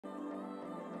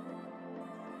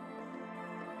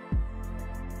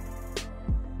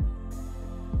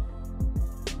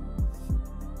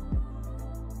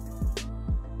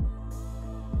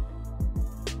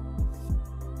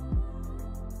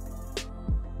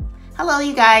Hello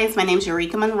you guys, my name is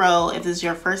Eureka Monroe. If this is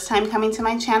your first time coming to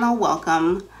my channel,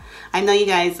 welcome. I know you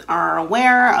guys are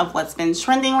aware of what's been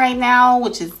trending right now,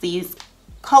 which is these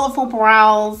colorful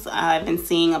brows. I've been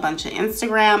seeing a bunch of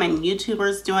Instagram and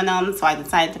YouTubers doing them, so I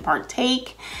decided to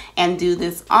partake and do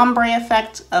this ombre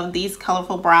effect of these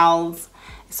colorful brows.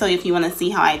 So if you want to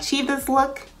see how I achieve this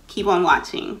look, keep on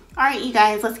watching. Alright you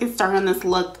guys, let's get started on this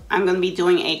look. I'm going to be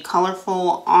doing a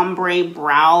colorful ombre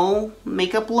brow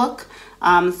makeup look.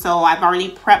 So I've already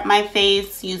prepped my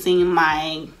face using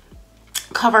my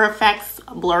Cover FX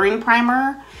blurring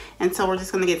primer. And so we're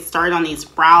just going to get started on these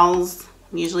brows.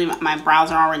 Usually my brows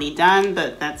are already done,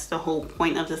 but that's the whole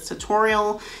point of this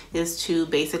tutorial, is to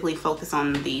basically focus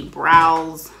on the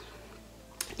brows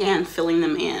and filling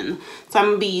them in. So I'm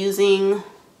going to be using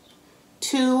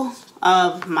two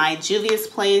of my Juvia's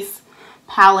Place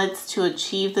palettes to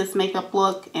achieve this makeup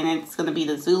look, and it's going to be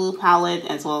the Zulu palette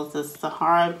as well as the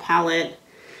Saharan palette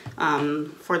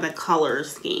for the color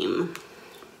scheme.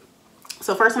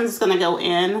 So first I'm just going to go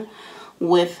in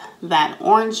with that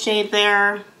orange shade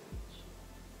there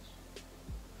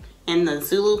in the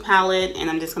Zulu palette, and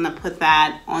I'm just going to put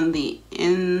that on the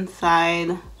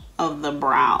inside of the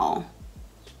brow.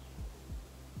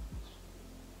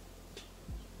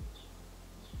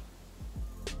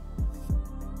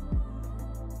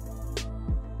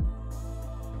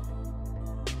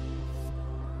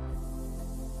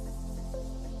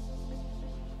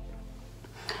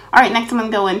 Alright, next I'm going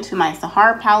to go into my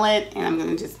Sahara palette, and I'm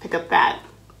going to just pick up that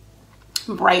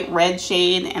bright red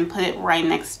shade and put it right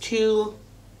next to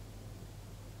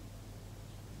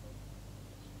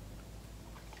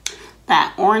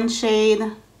that orange shade.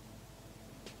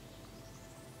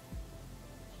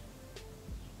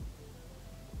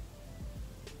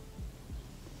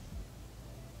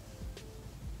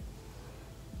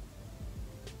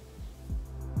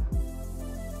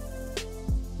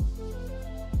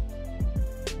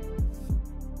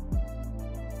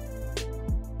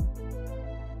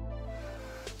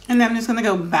 And then I'm just going to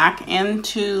go back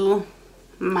into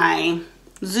my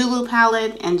Zulu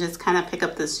palette and just kind of pick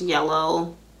up this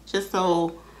yellow, just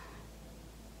so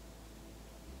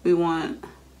we want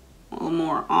a little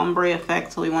more ombre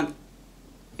effect. So we want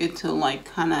it to like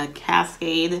kind of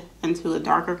cascade into a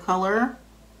darker color.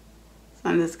 So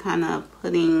I'm just kind of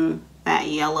putting that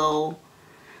yellow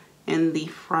in the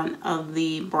front of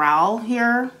the brow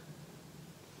here.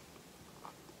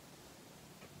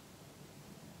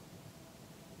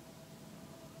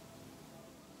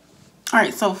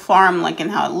 Alright, so far I'm liking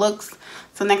how it looks.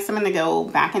 So next I'm going to go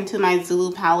back into my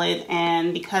Zulu palette,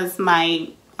 and because my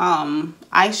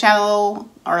eyeshadow,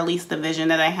 or at least the vision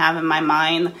that I have in my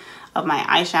mind of my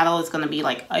eyeshadow is going to be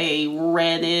like a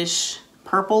reddish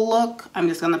purple look, I'm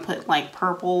just going to put like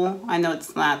purple. I know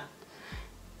it's not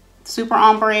super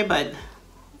ombre, but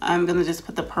I'm going to just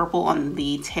put the purple on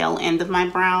the tail end of my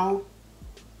brow.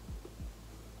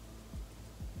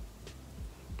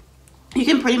 You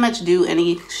can pretty much do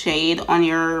any shade on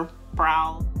your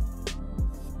brow.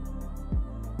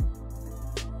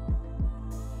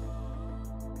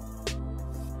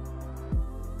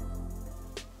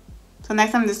 So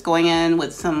next I'm just going in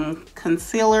with some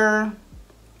concealer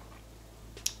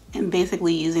and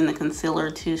basically using the concealer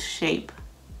to shape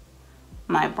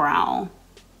my brow.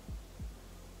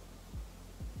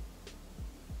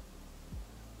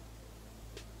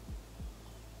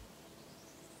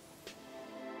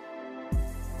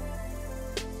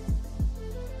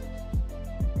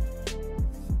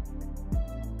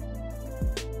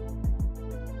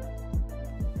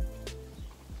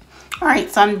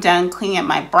 Alright, so I'm done cleaning up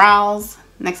my brows.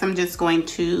 Next I'm just going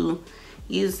to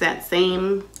use that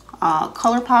same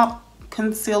Colorpop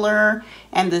concealer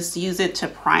and just use it to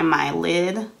prime my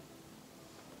lid.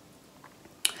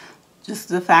 Just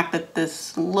the fact that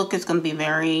this look is going to be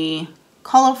very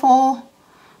colorful,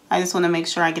 I just want to make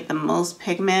sure I get the most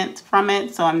pigment from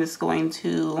it. So I'm just going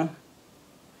to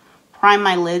prime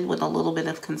my lid with a little bit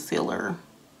of concealer.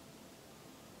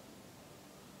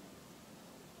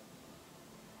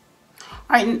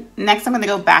 Alright, next I'm going to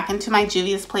go back into my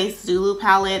Juvia's Place Zulu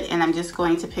palette, and I'm just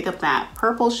going to pick up that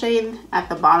purple shade at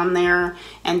the bottom there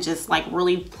and just like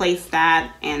really place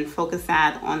that and focus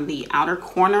that on the outer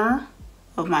corner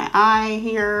of my eye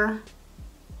here.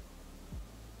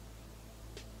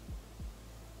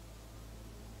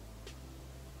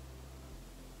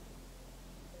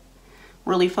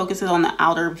 Really focus it on the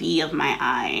outer V of my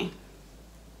eye.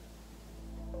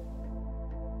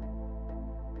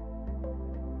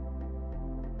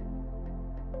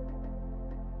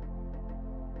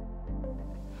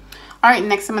 Alright,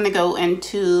 next I'm going to go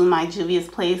into my Juvia's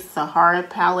Place Sahara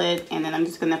palette, and then I'm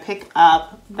just going to pick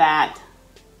up that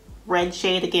red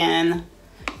shade again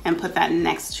and put that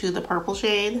next to the purple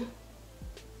shade.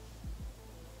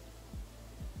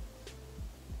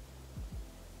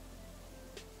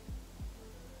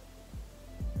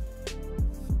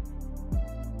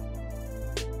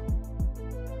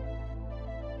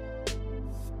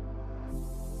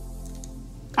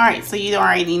 Alright, so you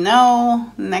already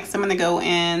know. Next I'm going to go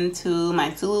into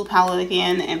my Zulu palette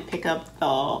again and pick up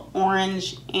the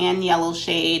orange and yellow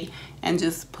shade and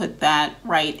just put that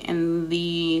right in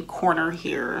the corner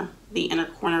here, the inner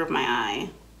corner of my eye.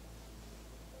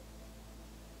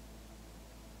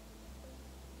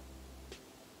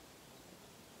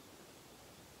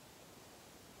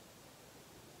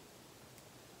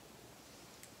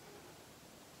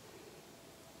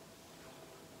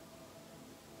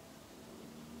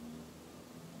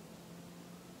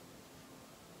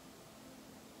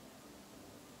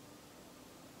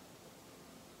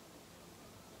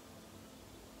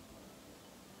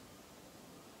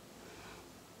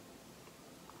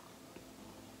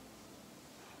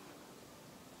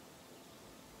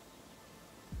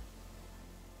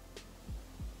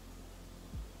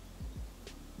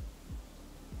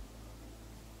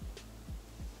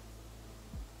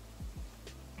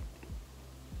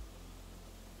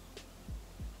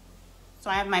 So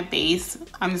I have my base.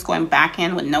 I'm just going back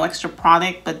in with no extra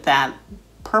product, but that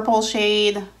purple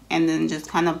shade, and then just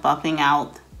kind of buffing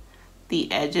out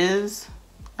the edges,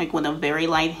 like with a very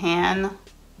light hand.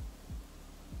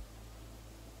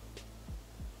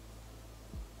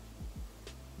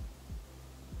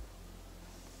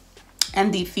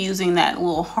 And diffusing that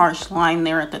little harsh line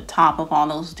there at the top of all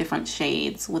those different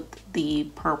shades with the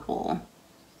purple.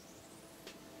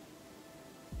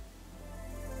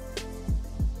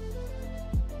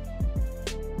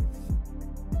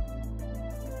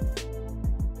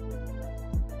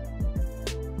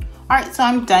 Alright, so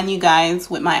I'm done, you guys,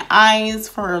 with my eyes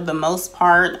for the most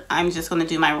part. I'm just going to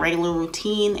do my regular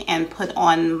routine and put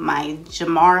on my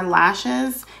Jimire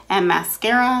lashes and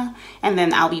mascara, and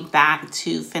then I'll be back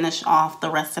to finish off the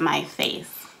rest of my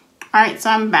face. Alright, so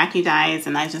I'm back, you guys,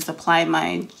 and I just applied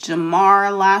my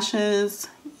Jimire lashes.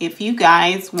 If you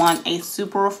guys want a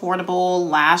super affordable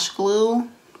lash glue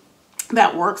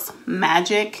that works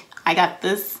magic, I got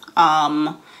this.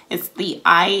 It's the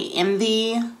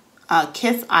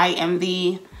Kiss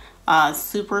IMV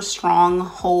Super Strong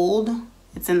Hold.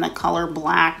 It's in the color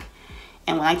black.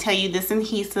 And when I tell you this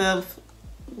adhesive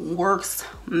works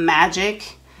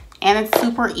magic, and it's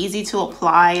super easy to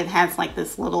apply. It has like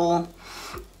this little,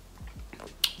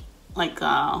 like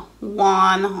a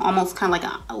wand, almost kind of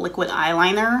like a liquid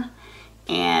eyeliner.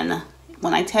 And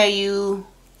when I tell you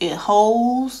it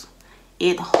holds,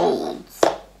 it holds.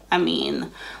 I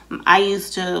mean, I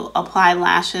used to apply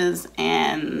lashes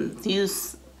and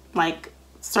use like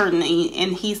certain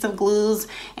adhesive glues,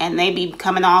 and they be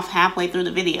coming off halfway through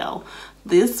the video.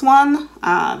 This one,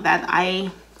 that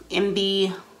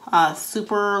IMV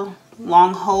Super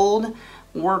Long Hold,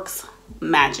 works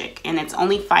magic, and it's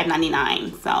only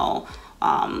 $5.99. So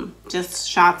just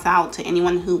shouts out to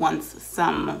anyone who wants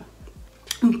some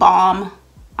bomb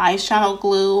eyeshadow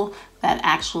glue that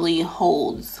actually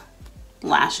holds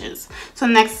lashes. So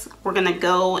next we're gonna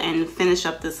go and finish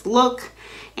up this look,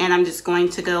 and I'm just going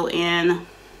to go in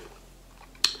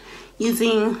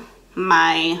using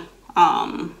my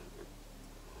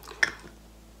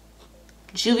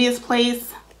Juvia's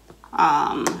Place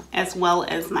as well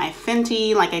as my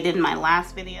Fenty, like I did in my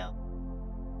last video.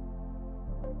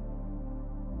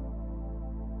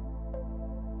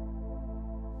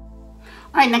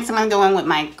 Alright, next I'm going to go in with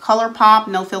my Colorpop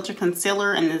No Filter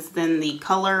Concealer, and this is in the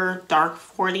color Dark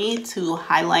 40 to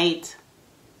highlight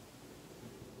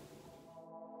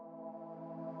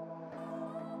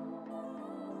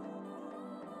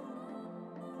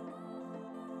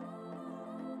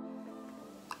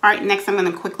Alright, next I'm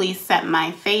going to quickly set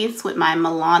my face with my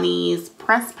Milani's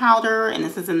pressed powder, and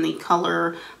this is in the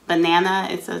color Banana.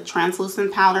 It's a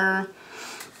translucent powder.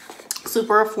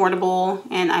 Super affordable,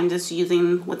 and I'm just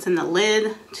using what's in the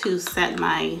lid to set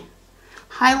my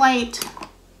highlight.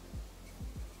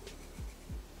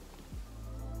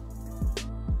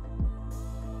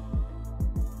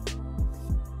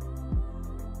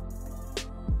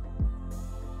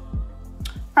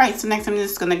 Alright, so next I'm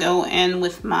just going to go in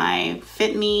with my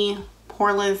FitMe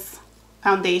Poreless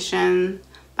foundation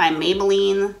by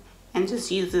Maybelline and just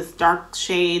use this dark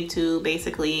shade to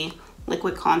basically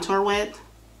liquid contour with.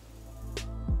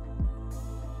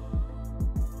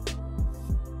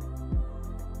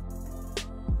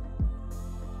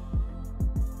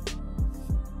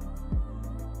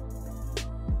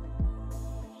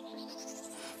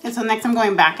 And so next I'm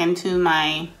going back into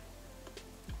my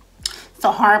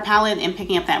Sahara palette and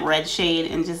picking up that red shade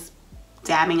and just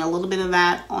dabbing a little bit of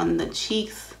that on the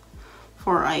cheeks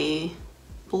for a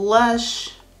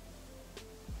blush.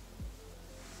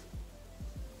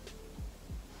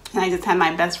 And I just had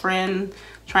my best friend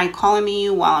try calling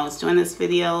me while I was doing this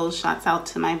video. Shouts out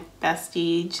to my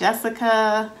bestie,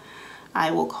 Jessica. I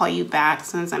will call you back as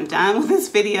soon as I'm done with this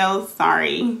video.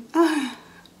 Sorry.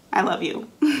 I love you.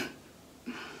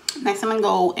 Next, I'm going to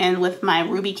go in with my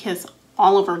RubyKiss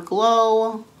All Over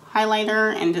Glow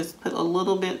highlighter and just put a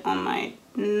little bit on my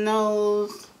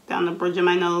nose, down the bridge of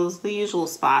my nose, the usual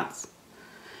spots.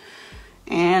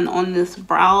 And on this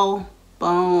brow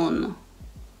bone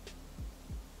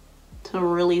to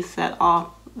really set off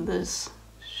this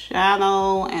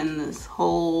shadow and this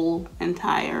whole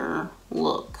entire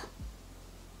look.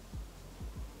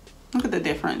 Look at the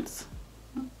difference.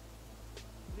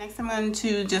 Next, I'm going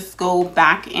to just go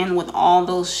back in with all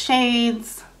those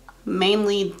shades,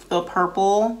 mainly the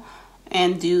purple,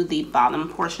 and do the bottom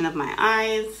portion of my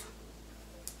eyes.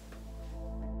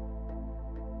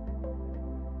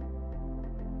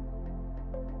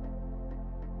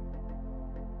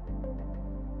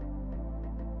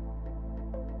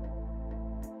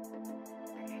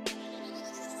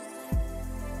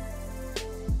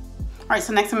 All right,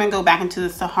 so next I'm gonna go back into the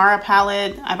Sahara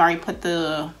palette. I've already put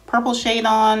the purple shade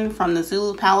on from the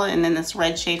Zulu palette and then this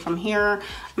red shade from here.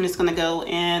 I'm just gonna go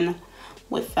in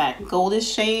with that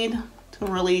goldish shade to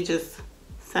really just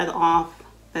set off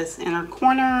this inner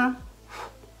corner.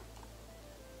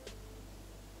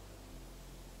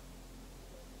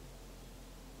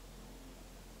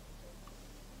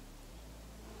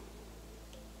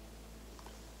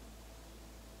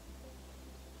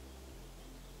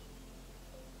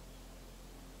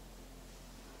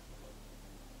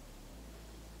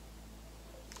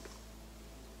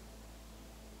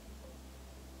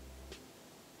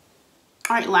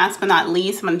 All right, last but not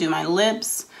least, I'm gonna do my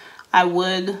lips. I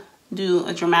would do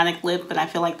a dramatic lip, but I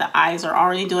feel like the eyes are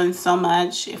already doing so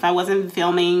much. If I wasn't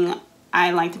filming,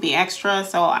 I like to be extra,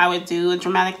 so I would do a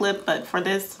dramatic lip, but for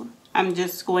this, I'm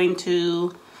just going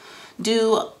to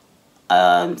do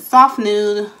a soft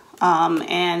nude,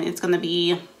 and it's gonna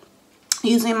be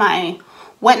using my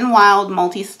Wet n Wild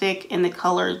Multi-Stick in the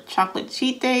color Chocolate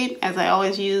Cheat Date. As I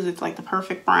always use, it's like the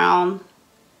perfect brown.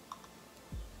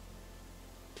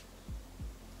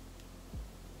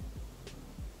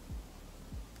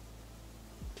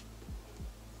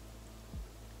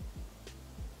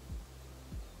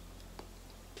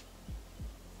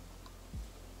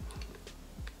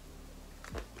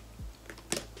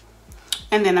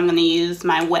 And then I'm going to use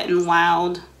my Wet n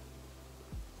Wild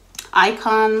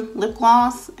Icon lip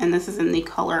gloss, and this is in the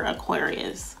color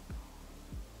Aquarius.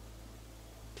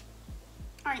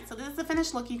 All right, so this is the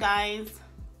finished look, you guys.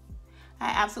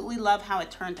 I absolutely love how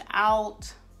it turned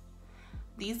out.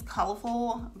 These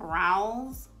colorful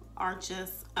brows are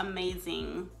just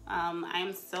amazing. I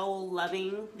am so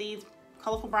loving these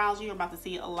colorful brows. You're about to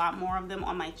see a lot more of them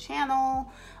on my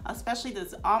channel, especially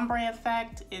this ombre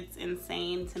effect. It's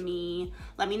insane to me.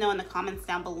 Let me know in the comments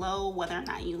down below whether or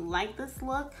not you like this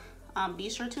look. Be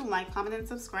sure to like, comment, and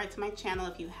subscribe to my channel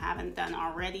if you haven't done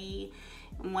already.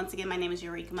 And once again, my name is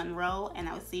Eureka Monroe, and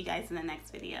I will see you guys in the next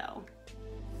video.